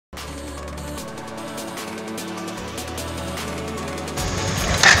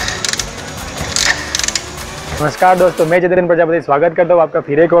नमस्कार दोस्तों, मैं जितेंद्र प्रजापति स्वागत करता हूँ आपका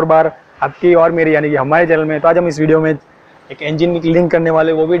फिर एक और बार आपकी और मेरी यानी कि हमारे चैनल में। तो आज हम इस वीडियो में एक इंजन की क्लीनिंग करने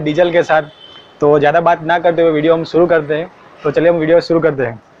वाले, वो भी डीजल के साथ। तो ज़्यादा बात ना करते हुए वीडियो हम शुरू करते हैं। तो चलिए हम वीडियो शुरू करते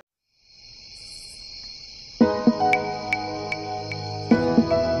हैं।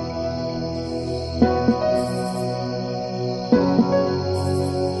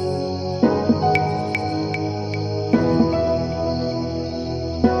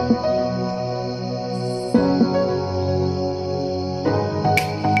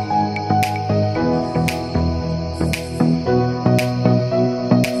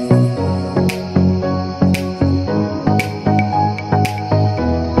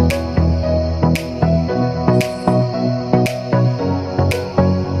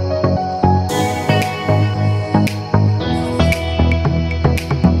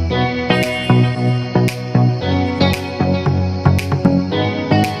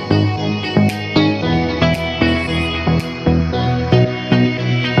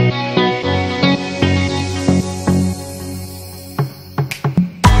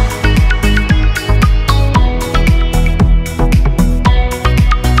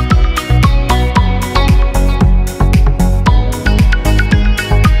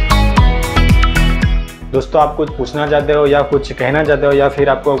 दोस्तों, आप कुछ पूछना चाहते हो या कुछ कहना चाहते हो, या फिर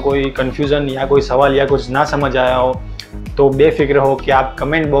आपको कोई कन्फ्यूज़न या कोई सवाल या कुछ ना समझ आया हो, तो बेफिक्र हो कि आप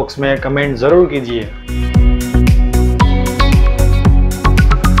कमेंट बॉक्स में कमेंट ज़रूर कीजिए।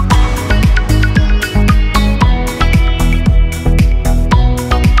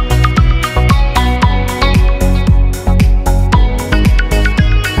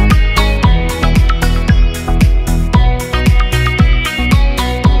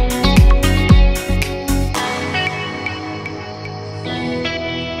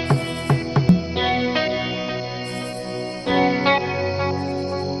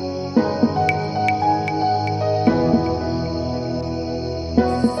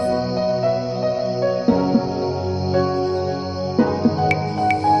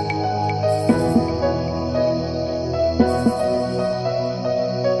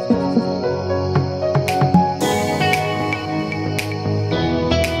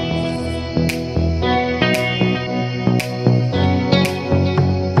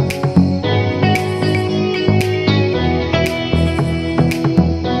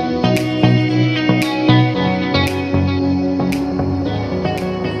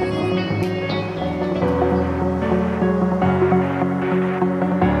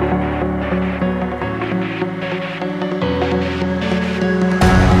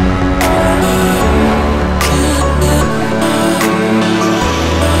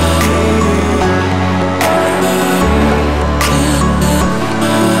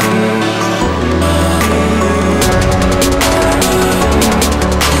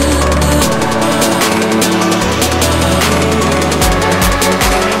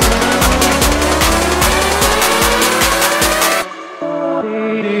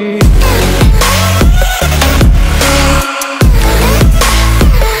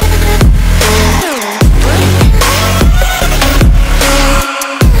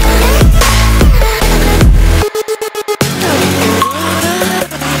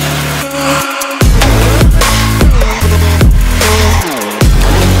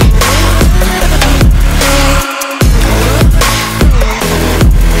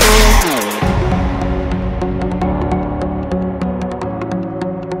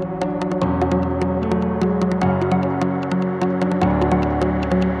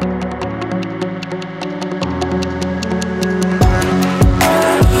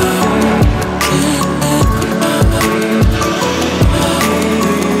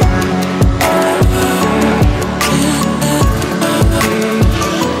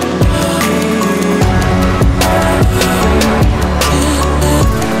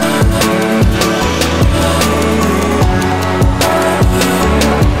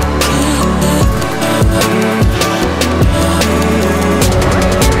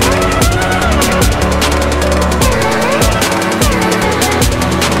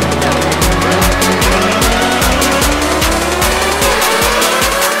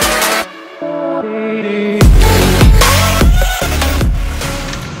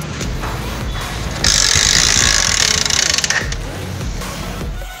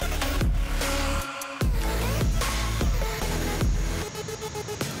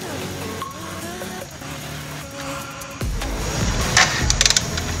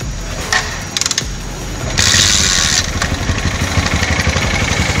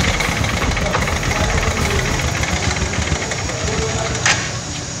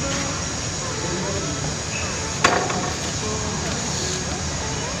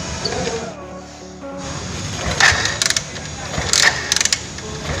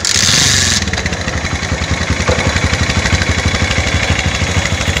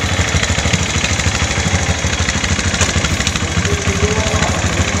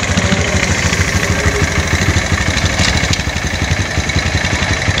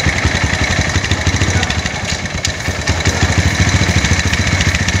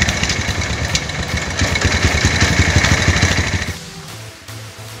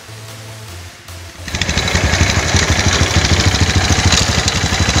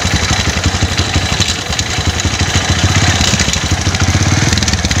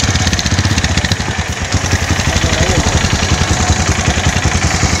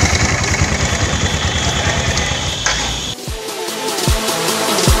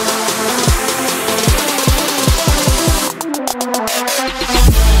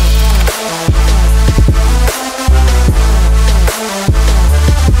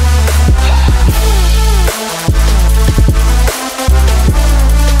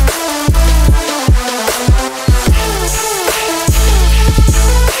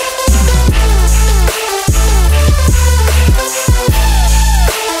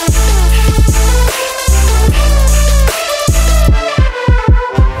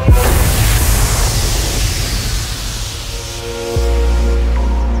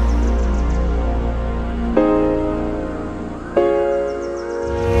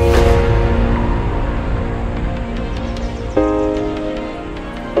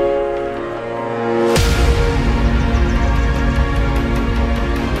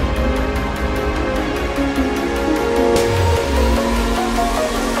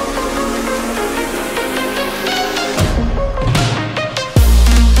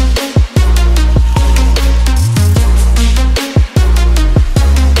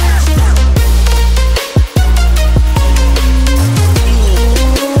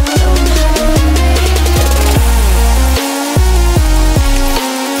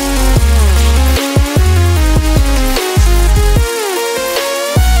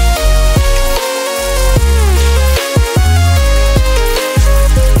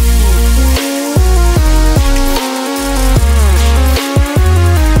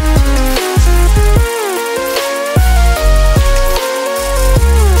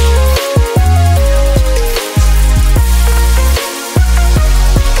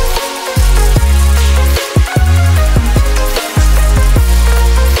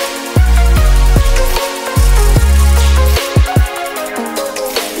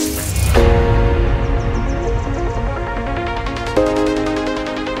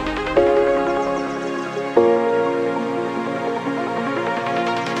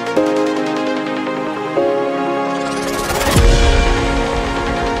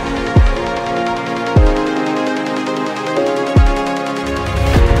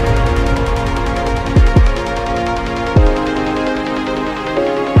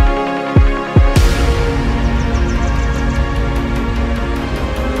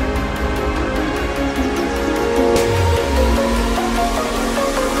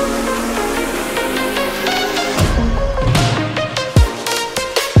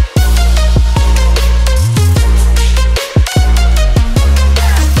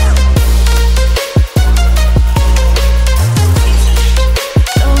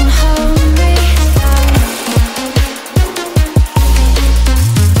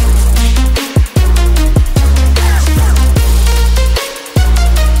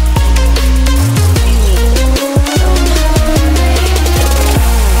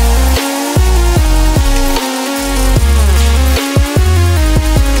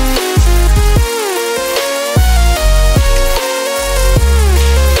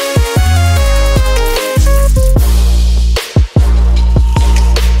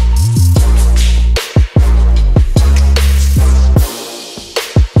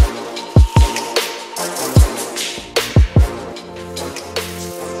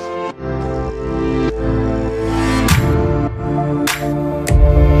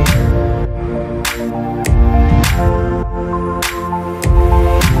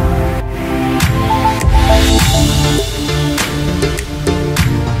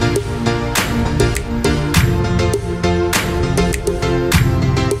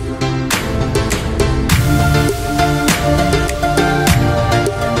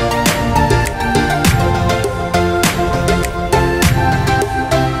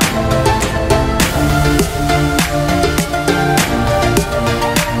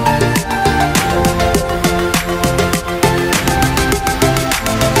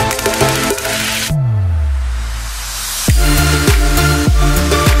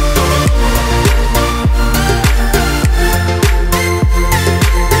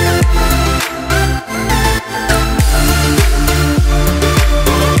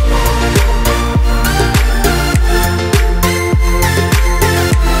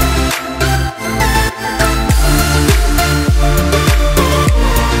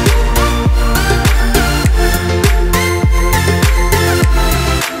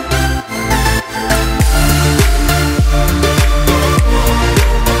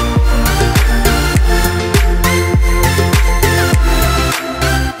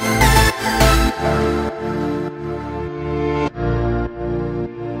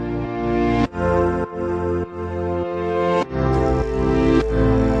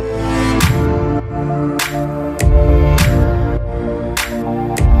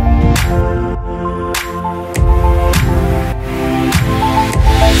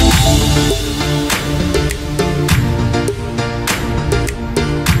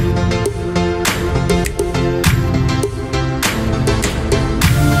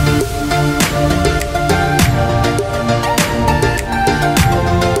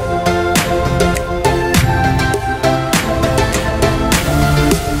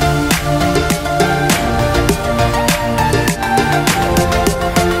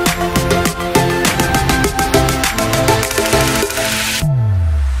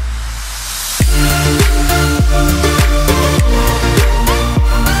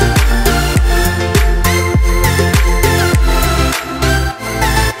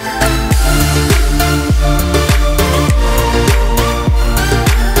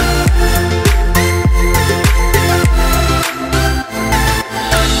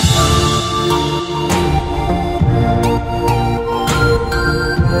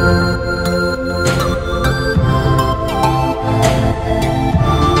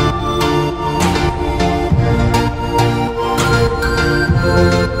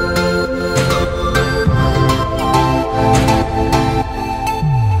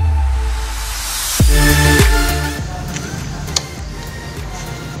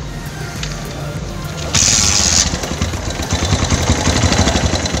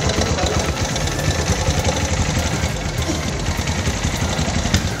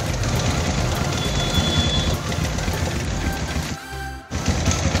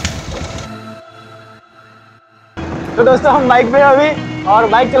 तो दोस्तों हम बाइक पे अभी, और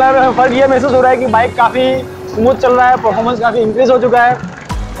बाइक चलाने में फ़र्क ये महसूस हो रहा है कि बाइक काफ़ी स्मूथ चल रहा है, परफॉर्मेंस काफ़ी इंक्रीज़ हो चुका है।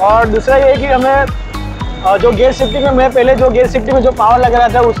 और दूसरा ये कि हमें जो गियर शिफ्टिंग में, मैं पहले जो गियर शिफ्टिंग में जो पावर लग रहा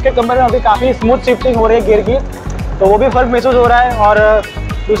था उसके कंपेयर में अभी काफ़ी स्मूथ शिफ्टिंग हो रही है गियर की, तो वो भी फ़र्क महसूस हो रहा है। और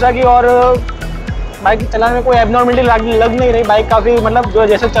दूसरा कि और बाइक चलाने में कोई एबनॉर्मलिटी लग नहीं रही, बाइक काफ़ी मतलब जो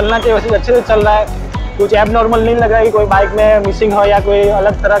जैसे चलना चाहिए वैसे अच्छे से चल रहा है, कुछ एबनॉर्मल नहीं लग रहा है कि कोई बाइक में मिसिंग हो या कोई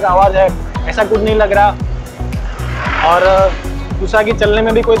अलग तरह का आवाज़ है, ऐसा कुछ नहीं लग रहा। और दूसरा कि चलने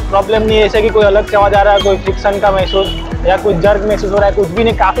में भी कोई प्रॉब्लम नहीं है, ऐसे कि कोई अलग से आवाज़ आ रहा है, कोई फ्रिक्शन का महसूस या कुछ जर्क महसूस हो रहा है, कुछ भी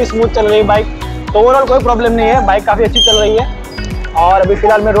नहीं, काफ़ी स्मूथ चल रही है बाइक। तो ओवरऑल कोई प्रॉब्लम नहीं है, बाइक काफ़ी अच्छी चल रही है। और अभी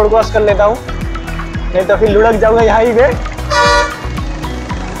फ़िलहाल मैं रोड क्रॉस कर लेता हूँ, नहीं तो फिर लुढ़क जाऊँगा यहाँ ही पे।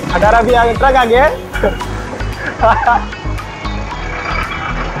 18 भी आगे, ट्रक आ गया है।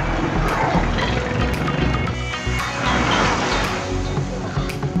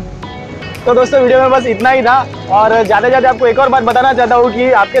 तो दोस्तों वीडियो में बस इतना ही था, और ज़्यादा से ज़्यादा आपको एक और बात बताना चाहता हूँ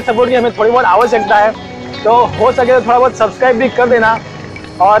कि आपके सपोर्ट की हमें थोड़ी बहुत आवश्यकता है, तो हो सके तो थोड़ा बहुत सब्सक्राइब भी कर देना।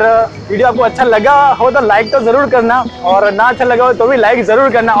 और वीडियो आपको अच्छा लगा हो तो लाइक तो ज़रूर करना, और ना अच्छा लगा हो तो भी लाइक ज़रूर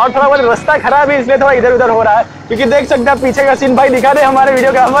करना। और थोड़ा बहुत रास्ता खराब है इसलिए थोड़ा इधर उधर हो रहा है, क्योंकि देख सकते हैं पीछे का सीन। भाई दिखा दे हमारे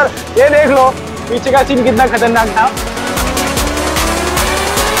वीडियो का, ये देख लो पीछे का सीन कितना खतरनाक था।